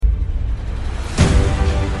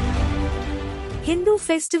Hindu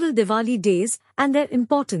festival Diwali days and their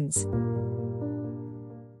importance.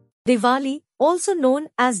 Diwali, also known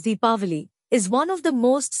as Deepavali, is one of the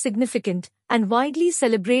most significant and widely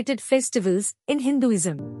celebrated festivals in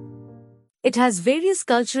Hinduism. It has various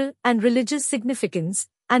cultural and religious significance,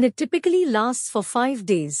 and it typically lasts for 5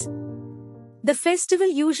 days. The festival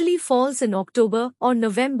usually falls in October or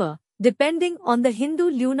November, depending on the Hindu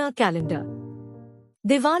lunar calendar.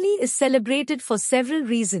 Diwali is celebrated for several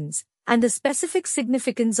reasons, and the specific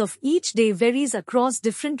significance of each day varies across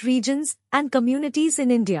different regions and communities in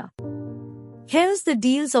India. Here's the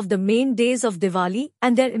deals of the main days of Diwali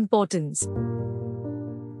and their importance.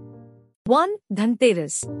 1.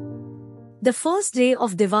 Dhanteras. The first day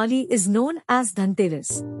of Diwali is known as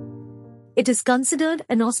Dhanteras. It is considered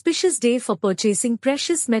an auspicious day for purchasing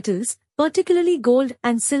precious metals, particularly gold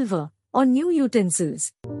and silver, or new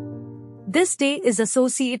utensils. This day is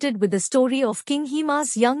associated with the story of King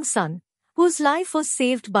Hima's young son, whose life was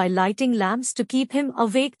saved by lighting lamps to keep him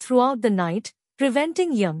awake throughout the night,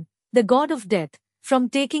 preventing Yam, the god of death, from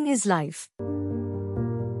taking his life.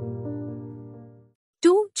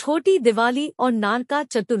 2. Chhoti Diwali or Narka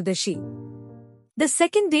Chaturdashi. The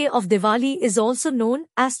second day of Diwali is also known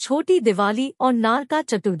as Chhoti Diwali or Narka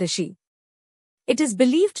Chaturdashi. It is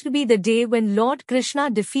believed to be the day when Lord Krishna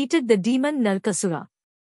defeated the demon Narkasura.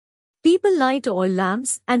 People light oil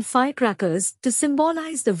lamps and firecrackers to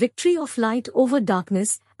symbolize the victory of light over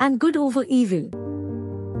darkness and good over evil.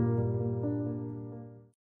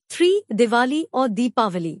 3. Diwali or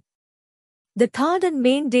Deepavali. The third and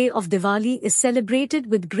main day of Diwali is celebrated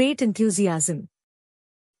with great enthusiasm.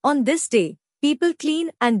 On this day, people clean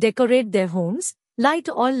and decorate their homes, light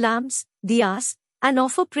oil lamps, diyas, and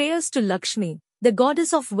offer prayers to Lakshmi, the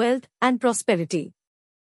goddess of wealth and prosperity.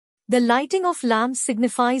 The lighting of lamps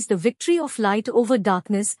signifies the victory of light over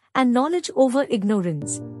darkness and knowledge over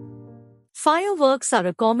ignorance. Fireworks are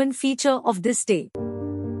a common feature of this day.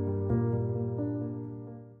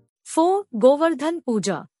 4. Govardhan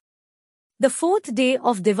Puja. The fourth day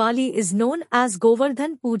of Diwali is known as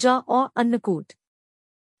Govardhan Puja or Annakut.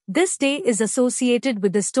 This day is associated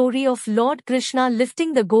with the story of Lord Krishna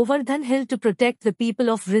lifting the Govardhan hill to protect the people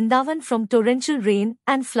of Vrindavan from torrential rain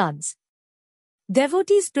and floods.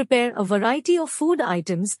 Devotees prepare a variety of food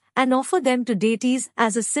items and offer them to deities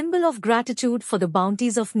as a symbol of gratitude for the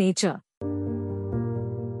bounties of nature.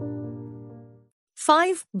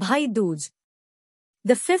 5. Bhai Dooj.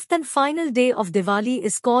 The fifth and final day of Diwali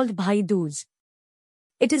is called Bhai Dooj.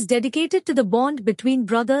 It is dedicated to the bond between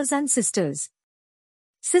brothers and sisters.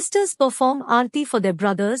 Sisters perform aarti for their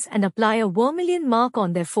brothers and apply a vermilion mark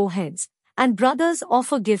on their foreheads, and brothers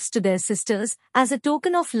offer gifts to their sisters as a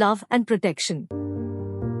token of love and protection.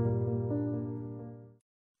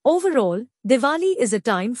 Overall, Diwali is a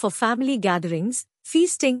time for family gatherings,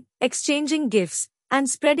 feasting, exchanging gifts, and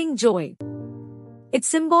spreading joy. It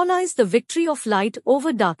symbolizes the victory of light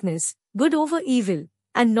over darkness, good over evil,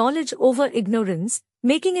 and knowledge over ignorance,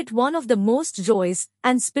 making it one of the most joyous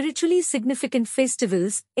and spiritually significant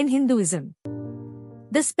festivals in Hinduism.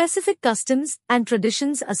 The specific customs and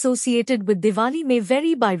traditions associated with Diwali may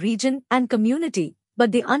vary by region and community,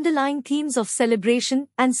 but the underlying themes of celebration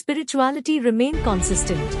and spirituality remain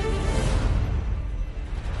consistent.